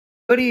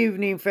Good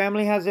evening,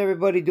 family. How's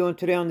everybody doing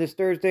today on this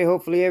Thursday?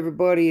 Hopefully,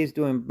 everybody is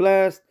doing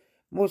blessed.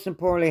 Most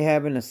importantly,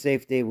 having a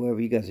safe day wherever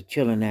you guys are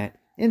chilling at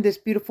in this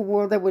beautiful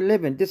world that we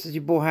live in. This is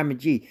your boy, Jaime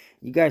G.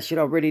 You guys should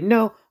already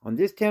know on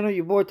this channel,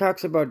 your boy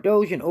talks about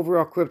Doge and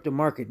overall crypto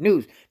market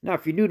news. Now,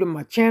 if you're new to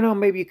my channel,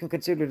 maybe you can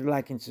consider to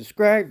like and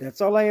subscribe. That's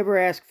all I ever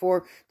ask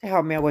for to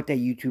help me out with that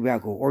YouTube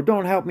algo. Or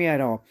don't help me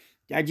at all.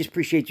 I just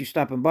appreciate you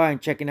stopping by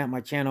and checking out my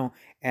channel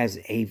as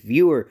a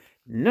viewer.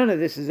 None of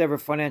this is ever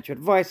financial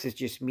advice. It's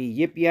just me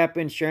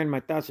yip-yapping, sharing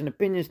my thoughts and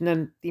opinions.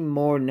 Nothing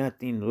more,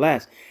 nothing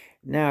less.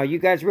 Now, you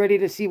guys ready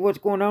to see what's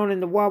going on in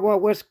the Wild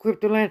Wild West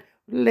crypto land?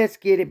 Let's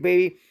get it,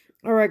 baby.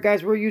 All right,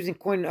 guys, we're using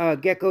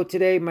CoinGecko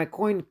today. My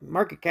coin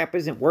market cap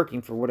isn't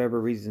working for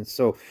whatever reason.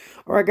 So,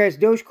 all right, guys,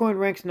 Dogecoin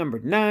ranks number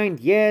 9.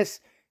 Yes.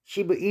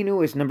 Shiba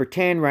Inu is number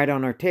 10, right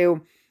on our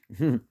tail.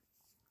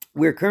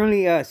 We're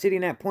currently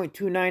sitting at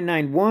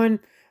 0.2991.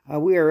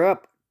 We are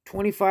up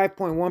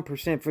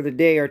 25.1% for the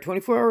day. Our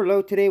 24-hour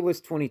low today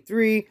was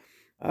 23,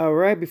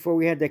 right before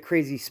we had that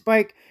crazy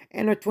spike.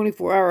 And our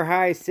 24-hour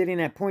high is sitting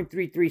at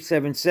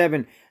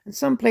 0.3377. In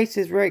some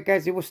places, right,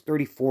 guys, it was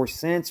 34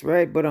 cents,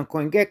 right? But on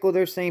CoinGecko,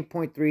 they're saying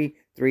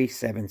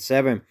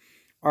 0.3377.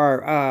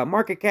 Our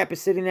market cap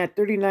is sitting at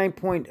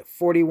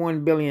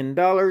 $39.41 billion.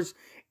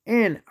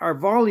 And our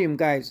volume,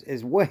 guys,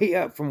 is way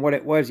up from what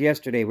it was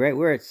yesterday, right?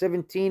 We're at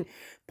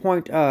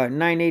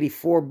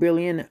 $17.984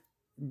 billion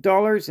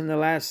in the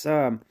last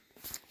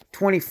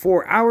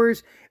 24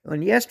 hours.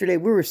 And yesterday,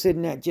 we were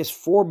sitting at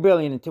just $4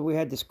 billion until we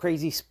had this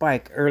crazy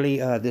spike early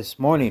this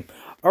morning.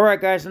 All right,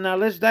 guys, and now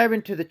let's dive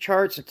into the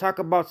charts and talk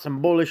about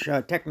some bullish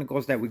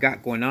technicals that we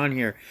got going on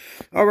here.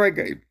 All right,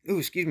 guys. Ooh,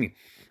 excuse me.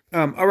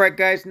 All right,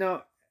 guys.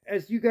 Now,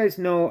 as you guys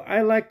know,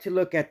 I like to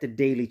look at the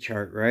daily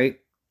chart, right?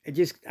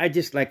 I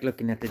just like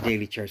looking at the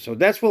daily chart. So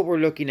that's what we're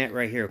looking at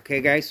right here, okay,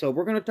 guys? So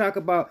we're going to talk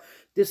about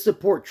this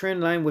support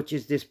trend line, which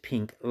is this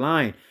pink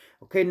line.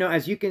 Okay, now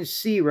as you can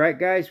see, right,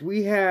 guys,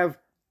 we have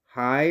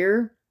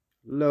higher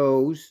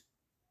lows,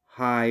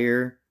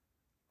 higher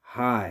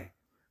high,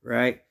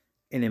 right?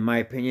 And in my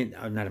opinion,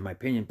 not in my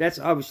opinion, that's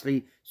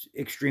obviously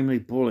extremely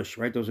bullish,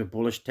 right? Those are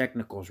bullish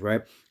technicals,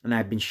 right? And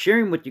I've been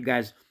sharing with you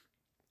guys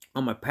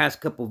on my past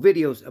couple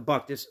videos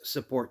about this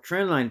support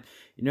trend line.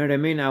 You know what I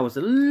mean? I was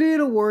a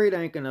little worried,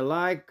 I ain't gonna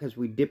lie, because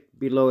we dipped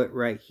below it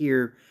right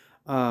here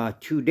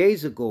 2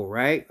 days ago,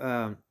 right?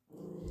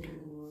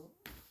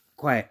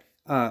 Quiet.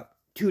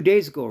 2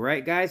 days ago,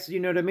 right, guys? You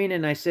know what I mean?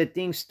 And I said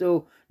things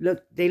still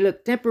look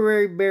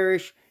temporary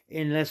bearish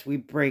unless we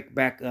break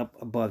back up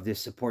above this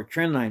support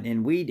trend line.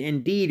 And we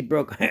indeed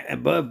broke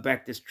above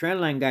back this trend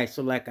line, guys.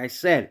 So like I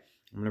said,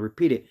 I'm going to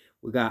repeat it.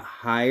 We got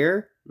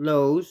higher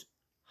lows,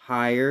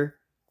 higher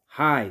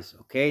highs,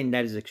 okay? And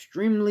that is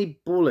extremely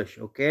bullish,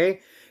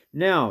 okay?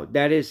 Now,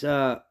 that is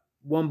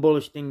one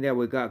bullish thing that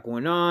we got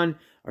going on.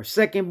 Our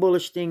second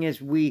bullish thing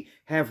is we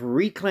have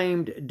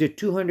reclaimed the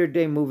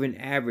 200-day moving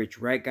average,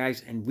 right,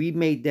 guys? And we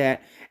made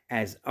that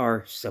as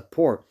our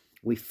support.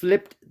 We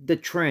flipped the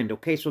trend,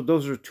 okay? So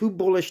those are two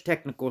bullish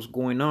technicals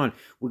going on.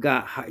 We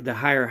got the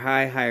higher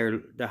high,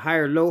 the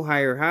higher low,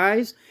 higher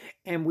highs,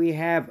 and we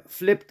have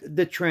flipped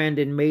the trend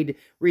and made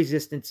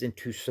resistance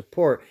into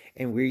support,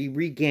 and we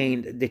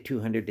regained the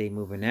 200-day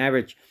moving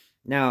average.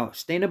 Now,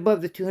 staying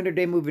above the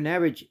 200-day moving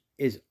average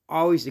is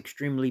always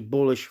extremely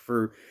bullish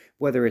for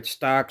whether it's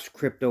stocks,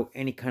 crypto,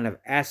 any kind of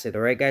asset,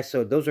 all right, guys?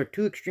 So those are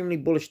two extremely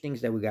bullish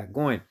things that we got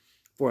going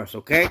for us,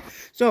 okay?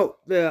 So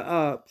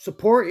the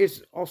support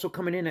is also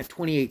coming in at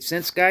 28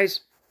 cents,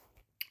 guys,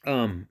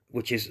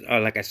 which is,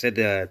 like I said,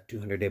 the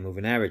 200-day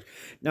moving average.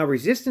 Now,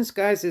 resistance,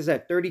 guys, is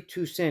at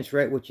 32 cents,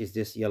 right, which is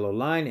this yellow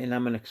line, and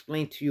I'm going to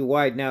explain to you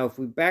why. Now, if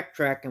we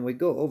backtrack and we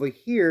go over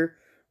here,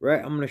 right,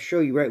 I'm going to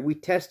show you, right, we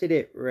tested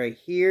it right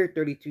here,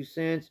 32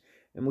 cents,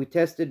 and we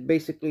tested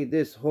basically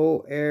this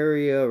whole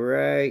area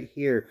right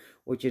here,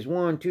 which is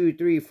 1, 2,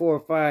 3, 4,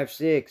 5,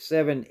 6,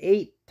 7,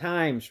 8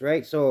 times,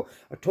 right? So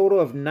a total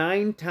of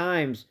 9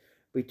 times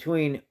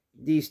between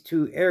these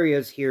two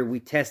areas here, we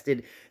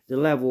tested the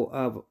level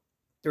of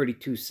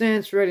 32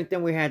 cents, right? And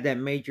then we had that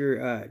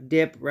major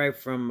dip, right,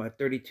 from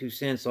 32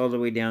 cents all the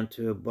way down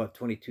to about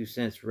 22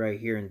 cents right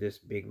here in this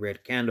big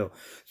red candle.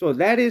 So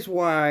that is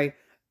why,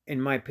 in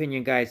my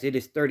opinion, guys, it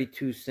is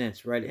 32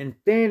 cents, right? And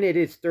then it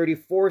is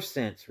 34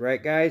 cents,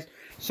 right, guys?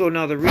 So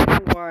now the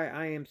reason why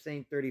I am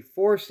saying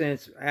 34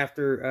 cents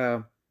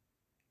after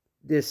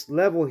this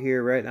level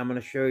here, right, I'm going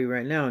to show you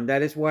right now. And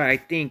that is why I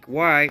think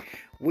why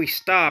we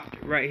stopped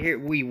right here.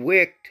 We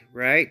wicked,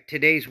 right?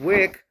 Today's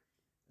wick.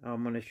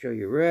 I'm going to show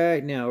you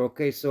right now.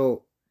 Okay,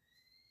 so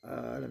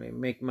let me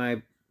make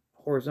my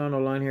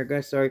horizontal line here,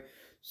 guys. Sorry.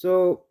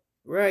 So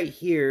right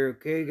here,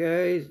 okay,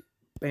 guys.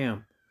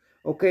 Bam.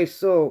 Okay,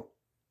 so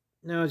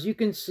now, as you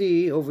can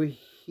see over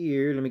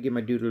here, let me get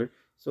my doodler.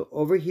 So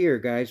over here,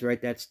 guys,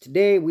 right, that's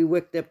today. We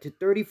wicked up to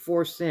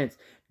 34 cents.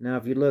 Now,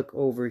 if you look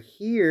over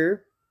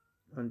here,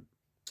 on,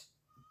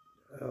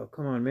 oh,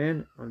 come on,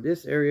 man, on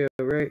this area,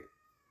 right?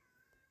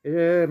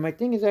 My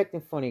thing is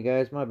acting funny,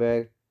 guys. My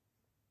bad.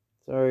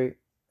 Sorry.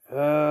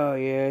 Oh,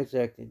 yeah, it's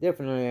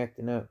definitely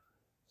acting up.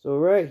 So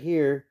right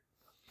here,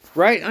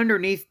 right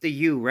underneath the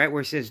U, right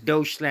where it says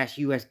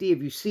Doge/USD,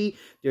 if you see,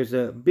 there's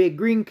a big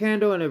green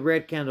candle and a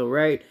red candle,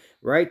 right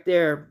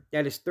there.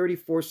 That is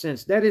 34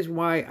 cents. That is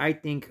why I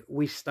think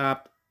we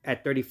stop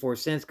at 34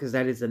 cents, because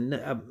that is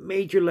a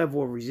major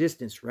level of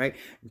resistance, right?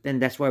 Then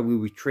that's why we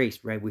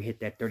retraced, right? We hit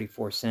that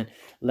 34-cent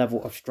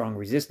level of strong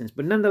resistance.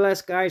 But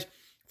nonetheless, guys,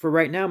 for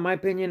right now, in my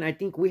opinion, I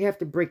think we have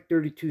to break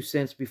 32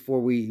 cents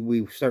before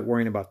we start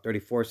worrying about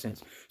 34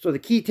 cents. So the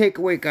key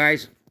takeaway,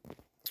 guys,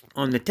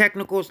 on the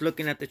technicals,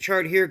 looking at the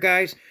chart here,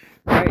 guys,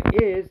 right,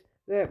 is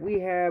that we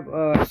have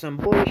some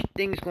bullish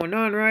things going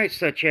on, right,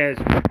 such as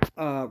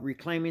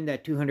reclaiming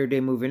that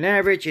 200-day moving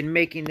average and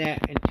making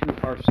that into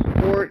our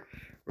support,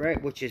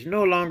 right, which is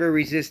no longer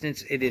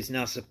resistance, it is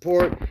now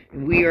support.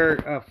 And we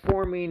are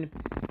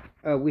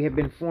we have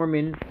been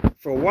forming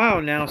for a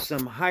while now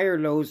some higher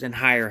lows and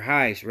higher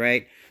highs,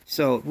 right?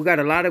 So we got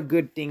a lot of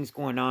good things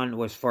going on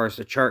as far as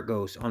the chart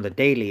goes, on the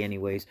daily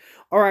anyways.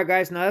 All right,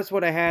 guys, now that's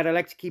what I had. I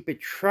like to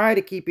try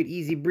to keep it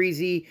easy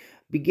breezy,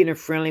 beginner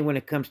friendly when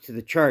it comes to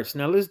the charts.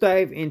 Now let's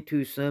dive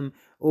into some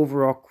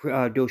overall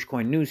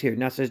Dogecoin news here.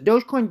 Now it says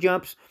Dogecoin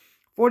jumps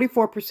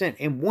 44%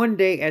 in one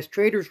day as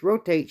traders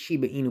rotate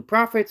Shiba Inu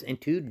profits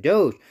into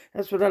Doge.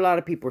 That's what a lot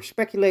of people are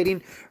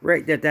speculating,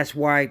 right? That's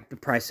why the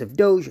price of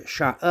Doge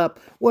shot up,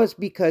 was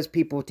because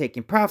people were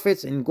taking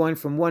profits and going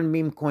from one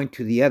meme coin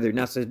to the other.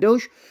 Now it says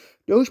Doge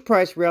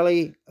price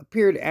rally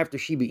appeared after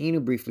Shiba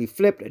Inu briefly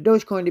flipped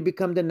Dogecoin to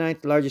become the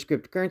 9th largest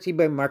cryptocurrency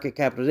by market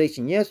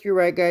capitalization. Yes, you're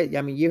right, guys.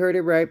 I mean, you heard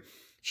it right.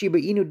 Shiba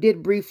Inu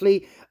did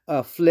briefly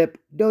flip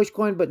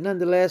Dogecoin, but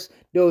nonetheless,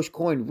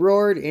 Dogecoin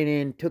roared and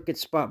then took its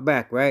spot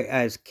back, right,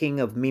 as king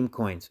of meme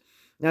coins.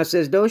 Now it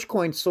says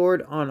Dogecoin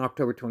soared on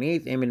October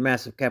 28th amid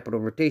massive capital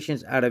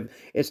rotations out of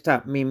its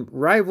top meme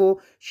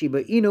rival,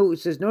 Shiba Inu. It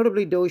says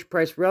notably Doge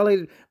price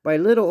rallied by a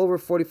little over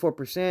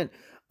 44%.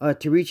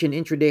 To reach an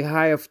intraday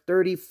high of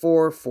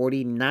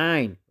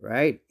 34.49,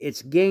 right?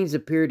 Its gains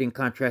appeared in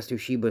contrast to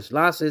Shiba's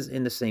losses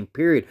in the same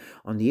period.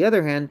 On the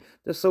other hand,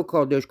 the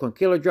so-called Dogecoin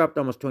killer dropped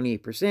almost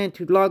 28%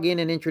 to log in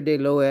an intraday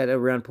low at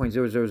around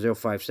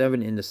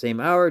 0.00057 in the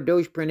same hour.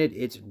 Doge printed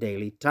its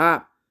daily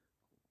top.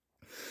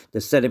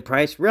 The sudden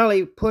price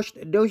rally pushed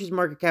Doge's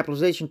market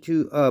capitalization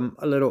to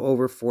a little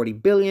over 40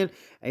 billion,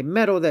 a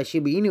medal that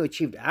Shiba Inu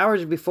achieved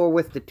hours before,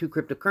 with the two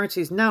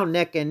cryptocurrencies now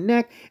neck and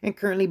neck and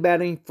currently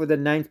battling for the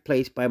 9th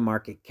place by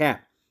market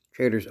cap.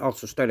 Traders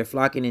also started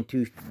flocking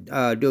into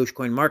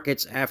Dogecoin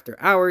markets after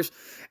hours,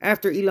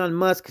 after Elon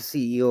Musk,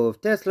 CEO of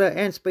Tesla,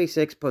 and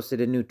SpaceX posted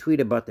a new tweet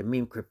about the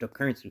meme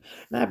cryptocurrency.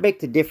 Now, I beg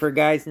to differ,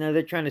 guys. Now,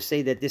 they're trying to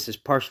say that this is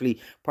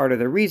partially part of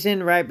the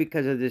reason, right,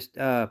 because of this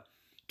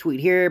tweet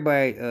here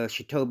by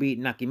Shitobi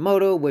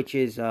Nakamoto, which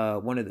is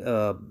one of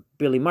the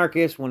Billy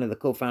Marcus, one of the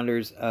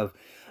co-founders of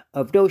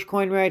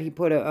Dogecoin, right? He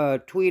put a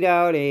tweet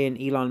out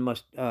and Elon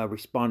Musk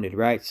responded,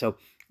 right? So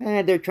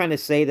they're trying to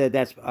say that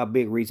that's a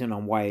big reason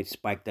on why it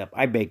spiked up.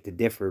 I beg to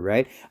differ,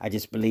 right? I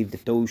just believe the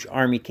Doge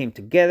army came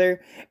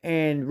together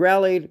and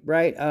rallied,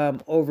 right,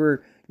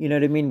 over, you know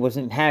what I mean,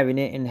 wasn't having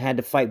it and had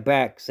to fight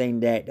back,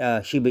 saying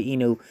that Shiba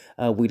Inu,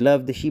 we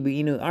love the Shiba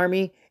Inu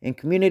army and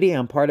community.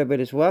 I'm part of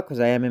it as well because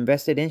I am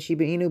invested in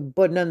Shiba Inu.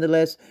 But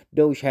nonetheless,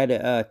 Doge had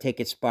to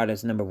take its spot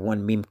as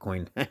 #1 meme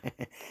coin.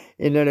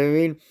 You know what I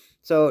mean?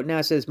 So now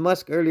it says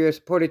Musk earlier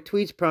supported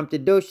tweets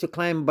prompted Doge to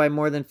climb by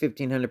more than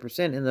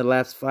 1,500% in the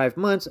last 5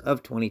 months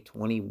of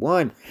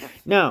 2021.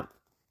 Now,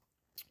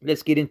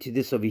 let's get into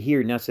this over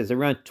here. Now it says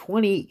around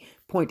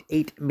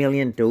 20.8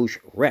 million Doge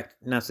wrecked.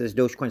 Now it says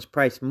Dogecoin's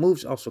price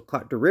moves also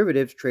caught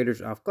derivatives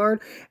traders off guard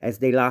as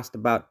they lost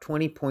about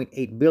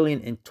 20.8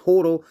 billion in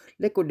total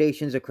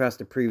liquidations across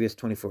the previous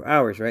 24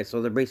 hours, right?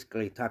 So they're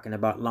basically talking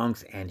about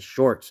longs and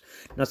shorts.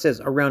 Now it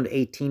says around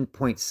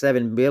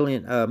 18.7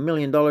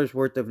 million dollars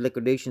worth of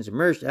liquidations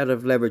emerged out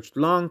of leveraged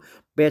long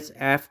bets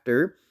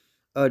after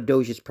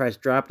Doge's price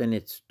dropped and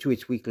to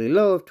its weekly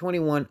low of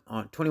 21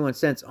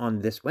 cents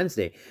on this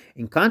Wednesday.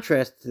 In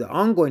contrast, the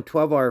ongoing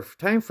 12-hour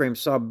time frame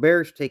saw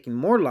bears taking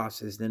more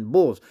losses than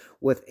bulls,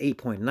 with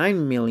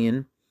 8.9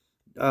 million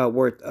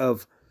worth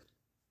of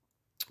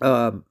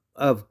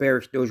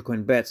bearish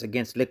Dogecoin bets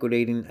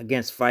liquidating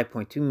against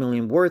 5.2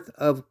 million worth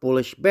of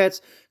bullish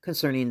bets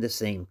concerning the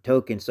same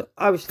token. So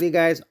obviously,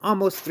 guys,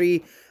 almost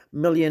 $3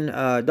 million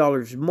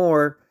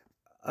more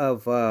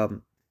of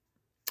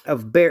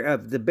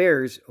the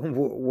bears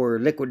were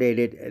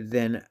liquidated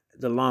than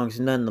the longs.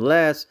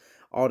 Nonetheless,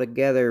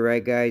 altogether,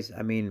 right, guys,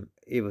 I mean,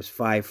 it was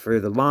 5 for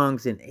the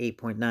longs and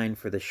 8.9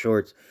 for the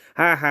shorts.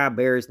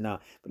 Bears. Nah,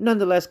 but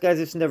nonetheless, guys,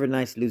 it's never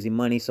nice losing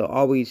money, so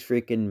always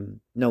freaking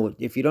know,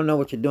 if you don't know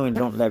what you're doing,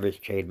 don't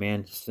leverage trade,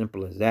 man.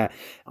 Simple as that.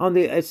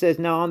 It says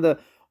now on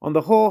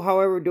the whole,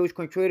 however,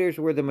 Dogecoin traders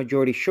were the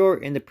majority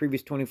short in the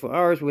previous 24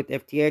 hours, with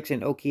FTX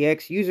and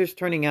OKX users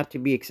turning out to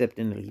be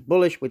exceptionally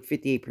bullish, with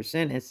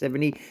 58% and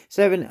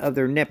 77% of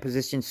their net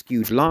positions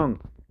skewed long,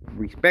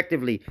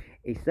 respectively.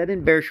 A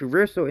sudden bearish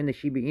reversal in the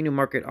Shiba Inu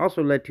market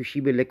also led to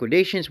Shiba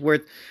liquidations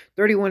worth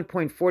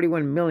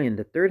 31.41 million,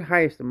 the third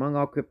highest among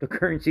all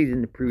cryptocurrencies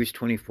in the previous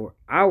 24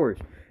 hours.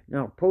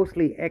 Now,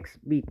 Postly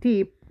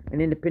XBT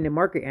an independent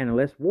market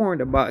analyst,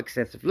 warned about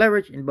excessive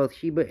leverage in both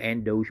Shiba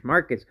and Doge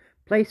markets.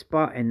 Play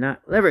spot and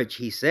not leverage,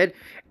 he said,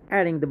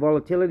 adding the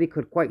volatility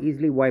could quite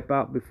easily wipe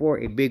out before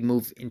a big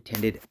move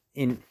intended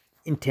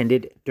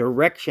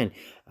direction.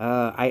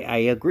 I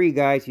agree,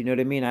 guys. You know what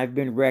I mean? I've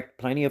been wrecked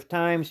plenty of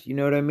times, you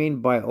know what I mean,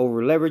 by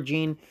over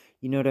leveraging,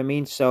 you know what I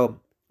mean? So,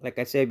 like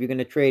I said, if you're going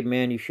to trade,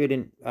 man, you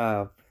shouldn't,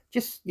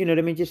 just, you know what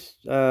I mean,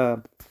 just,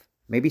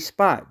 maybe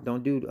spot.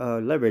 Don't do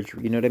leverage,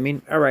 you know what I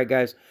mean? All right,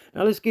 guys.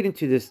 Now, let's get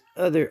into this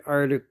other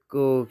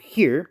article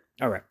here.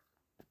 All right.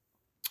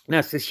 Now,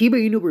 it says Shiba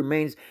Inu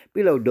remains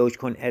below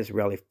Dogecoin as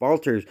rally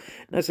falters.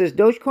 Now, it says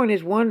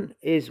Dogecoin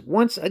is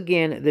once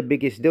again the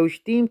biggest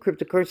Doge themed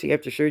cryptocurrency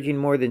after surging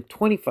more than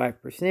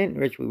 25%,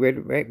 which we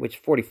read, right,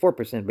 which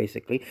 44%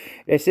 basically.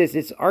 It says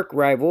its arch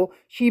rival,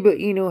 Shiba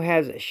Inu,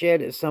 has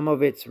shed some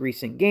of its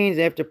recent gains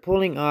after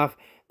pulling off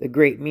the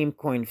great meme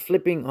coin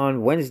flipping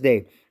on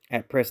Wednesday.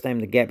 At press time,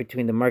 the gap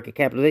between the market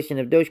capitalization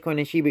of Dogecoin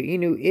and Shiba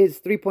Inu is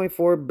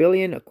 3.4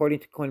 billion, according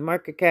to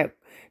CoinMarketCap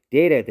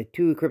data. The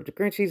two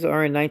cryptocurrencies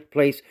are in 9th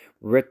place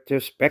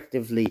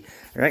retrospectively.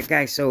 All right,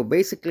 guys. So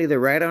basically, they're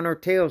right on our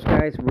tails,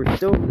 guys. We're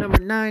still number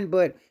 9,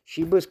 but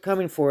Shiba's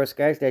coming for us,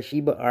 guys. That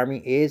Shiba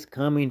army is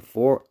coming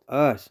for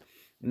us.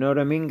 You know what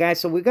I mean, guys?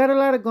 So we got a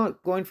lot of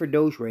going for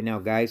Doge right now,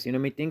 guys. You know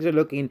what I mean? Things are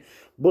looking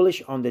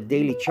bullish on the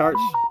daily charts.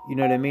 You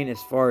know what I mean?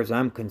 As far as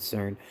I'm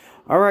concerned.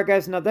 All right,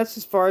 guys. Now, that's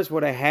as far as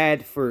what I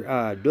had for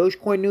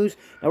Dogecoin news.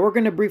 Now, we're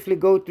going to briefly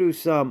go through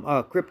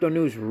some crypto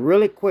news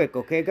really quick.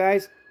 Okay,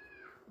 guys?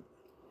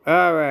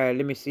 All right.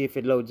 Let me see if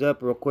it loads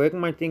up real quick.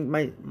 My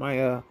damn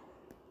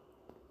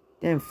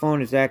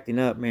phone is acting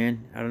up,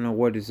 man. I don't know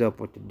what is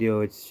up with the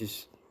deal. It's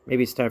just,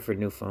 maybe it's time for a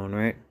new phone,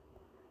 right?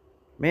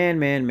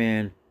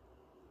 Man.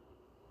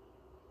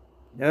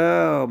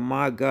 Oh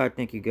my god,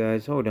 thank you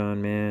guys. Hold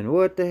on, man.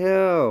 What the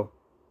hell?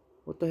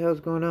 What the hell's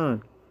going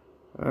on?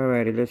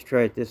 Alrighty, let's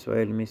try it this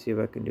way. Let me see if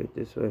I can do it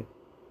this way.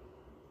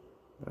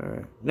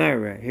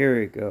 Alright, here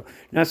we go.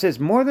 Now it says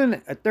more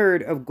than a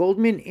third of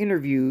Goldman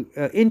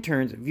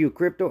interns view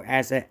crypto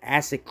as an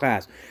asset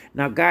class.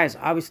 Now, guys,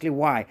 obviously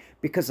why?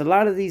 Because a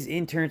lot of these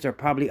interns are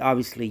probably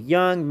obviously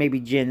young, maybe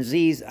Gen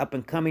Zs, up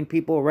and coming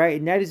people, right?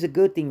 And that is a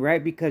good thing,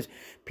 right? Because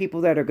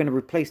people that are going to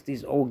replace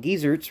these old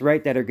geezers,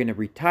 right, that are going to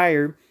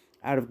retire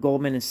out of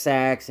Goldman and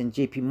Sachs and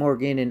JP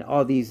Morgan and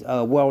all these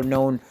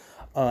well-known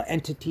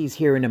entities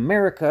here in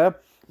America,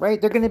 right?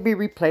 They're going to be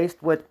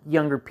replaced with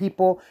younger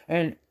people,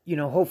 and you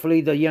know,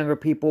 hopefully the younger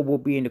people will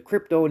be into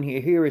crypto. And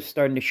here is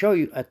starting to show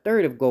you a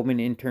third of Goldman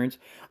interns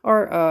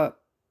are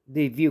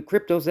they view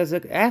cryptos as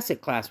an asset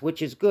class,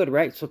 which is good,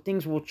 right? So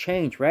things will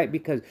change, right?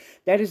 Because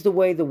that is the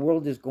way the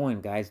world is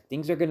going, guys.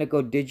 Things are going to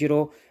go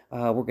digital.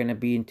 We're going to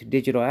be into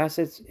digital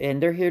assets,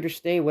 and they're here to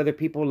stay whether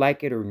people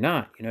like it or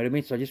not. You know what I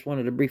mean? So I just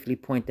wanted to briefly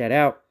point that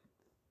out.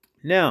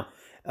 Now,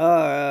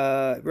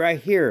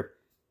 right here,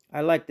 I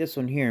like this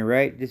one here,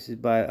 right? This is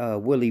by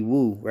Willy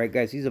Woo, right,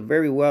 guys? He's a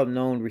very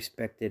well-known,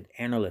 respected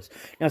analyst.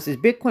 Now, it says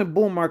Bitcoin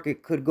bull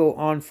market could go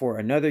on for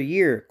another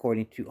year,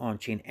 according to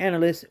on-chain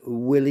analyst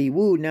Willy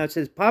Woo. Now, it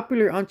says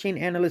popular on-chain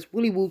analyst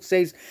Willy Woo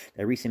says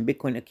that recent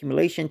Bitcoin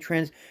accumulation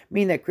trends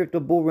mean that crypto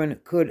bull run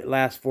could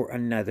last for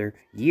another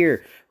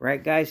year,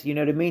 right, guys? You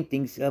know what I mean?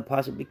 Things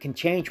possibly can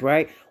change,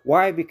 right?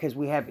 Why? Because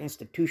we have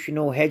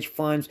institutional hedge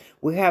funds.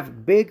 We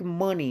have big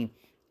money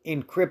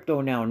in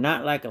crypto now,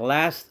 not like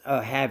last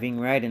halving,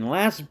 right? In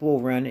last bull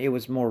run, it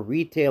was more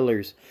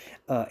retailers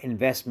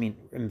investing.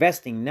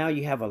 Now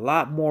you have a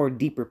lot more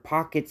deeper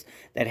pockets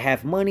that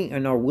have money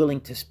and are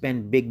willing to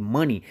spend big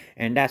money,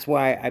 and that's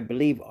why I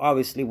believe,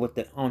 obviously, with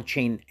the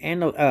on-chain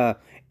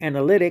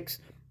analytics,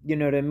 you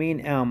know what I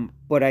mean?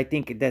 But I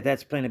think that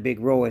that's playing a big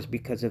role is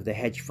because of the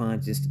hedge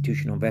funds,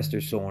 institutional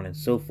investors, so on and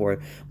so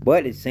forth.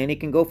 But it's saying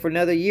it can go for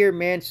another year,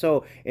 man.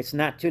 So it's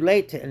not too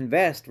late to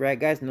invest, right,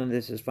 guys? None of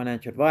this is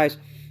financial advice.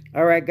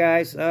 All right,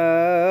 guys.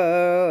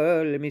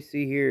 Let me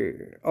see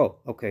here. Oh,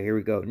 okay, here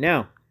we go.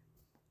 Now,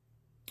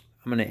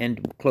 I'm going to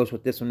end close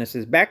with this one. This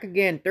is back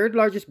again. Third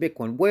largest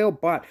Bitcoin whale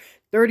bought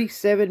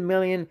 37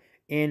 million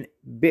in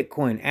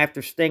Bitcoin.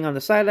 After staying on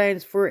the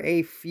sidelines for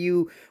a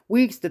few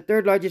weeks, the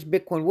third largest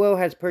Bitcoin whale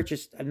has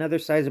purchased another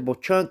sizable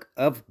chunk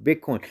of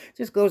Bitcoin.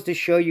 Just goes to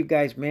show you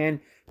guys,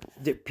 man,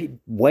 the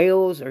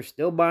whales are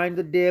still buying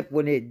the dip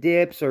when it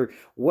dips, or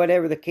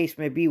whatever the case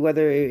may be,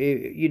 whether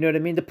you know what I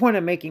mean. The point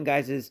I'm making,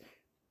 guys, is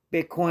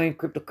Bitcoin,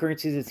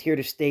 cryptocurrencies is here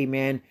to stay,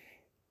 man.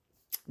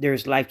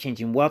 There's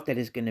life-changing wealth that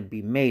is going to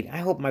be made. I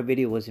hope my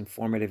video was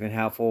informative and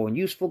helpful and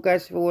useful,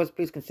 guys. If it was,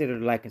 please consider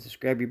to like and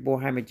subscribe. Your boy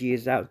Jaime G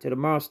is out. Until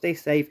tomorrow, stay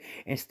safe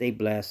and stay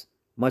blessed.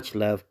 Much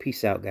love.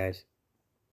 Peace out, guys.